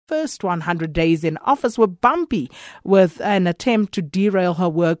first 100 days in office were bumpy, with an attempt to derail her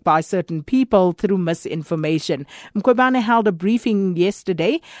work by certain people through misinformation. Mkhwebane held a briefing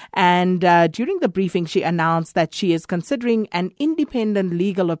yesterday, and during the briefing she announced that she is considering an independent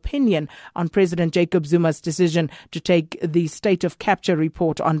legal opinion on President Jacob Zuma's decision to take the State of Capture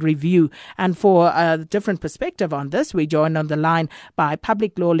report on review. And for a different perspective on this, we joined on the line by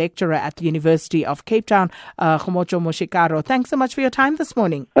Public Law Lecturer at the University of Cape Town, Kgomotso Mashigo. Thanks so much for your time this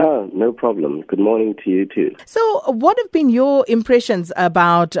morning. Oh, no problem. Good morning to you too. So what have been your impressions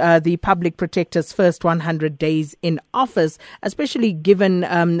about the Public Protector's first 100 days in office, especially given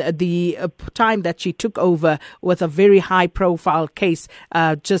the time that she took over with a very high-profile case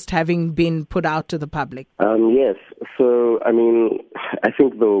just having been put out to the public? Yes. So, I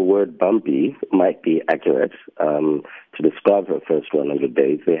think the word bumpy might be accurate to describe her first 100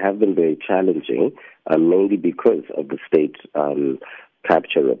 days. They have been very challenging, mainly because of the state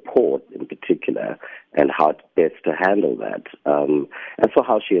capture report in particular and how best to handle that. As for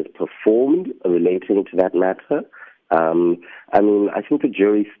how she has performed relating to that matter, I think the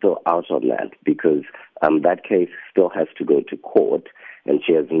jury's still out on that because that case still has to go to court, and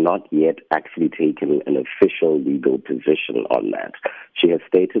she has not yet actually taken an official legal position on that. She has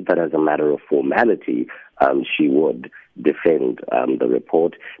stated that as a matter of formality, she would defend the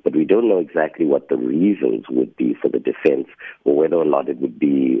report, but we don't know exactly what the reasons would be for the defense or whether or not it would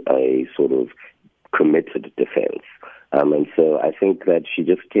be a sort of committed defense. And so I think that she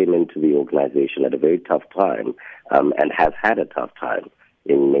just came into the organization at a very tough time and has had a tough time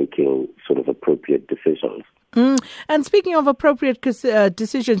in making sort of appropriate decisions. And speaking of appropriate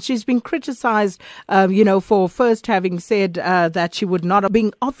decisions, she's been criticized, for first having said that she would not have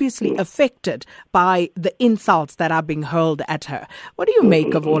been obviously affected by the insults that are being hurled at her. What do you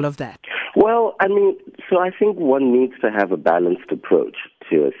make of all of that? Well, so I think one needs to have a balanced approach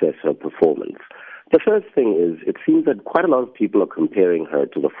to assess her performance. The first thing is, it seems that quite a lot of people are comparing her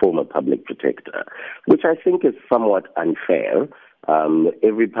to the former public protector, which I think is somewhat unfair.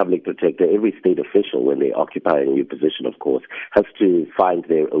 Every public protector, every state official, when they occupy a new position, of course, has to find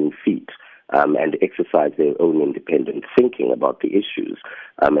their own feet and exercise their own independent thinking about the issues.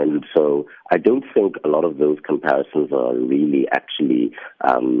 And so I don't think a lot of those comparisons are really actually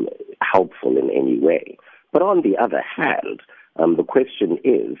helpful in any way. But on the other hand, the question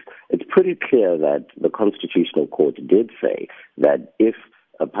is, it's pretty clear that the Constitutional Court did say that if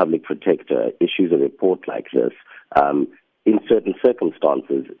a public protector issues a report like this, in certain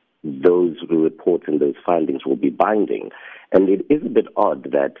circumstances, those reports and those findings will be binding. And it is a bit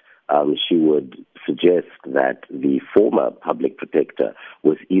odd that she would suggest that the former public protector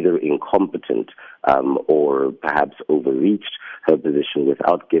was either incompetent or perhaps overreached her position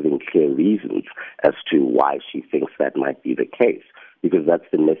without giving clear reasons as to why she thinks that might be the case, because that's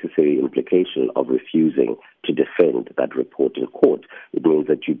the necessary implication of refusing to defend that report in court. It means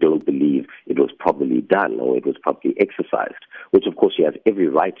that you don't believe it was properly done or it was properly exercised, which of course she has every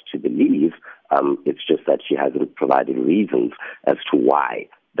right to believe. It's just that she hasn't provided reasons as to why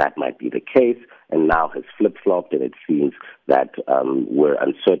that might be the case, and now has flip-flopped, and it seems that we're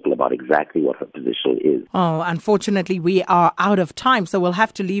uncertain about exactly what her position is. Oh, unfortunately, we are out of time, so we'll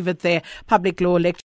have to leave it there. Public Law Lecturer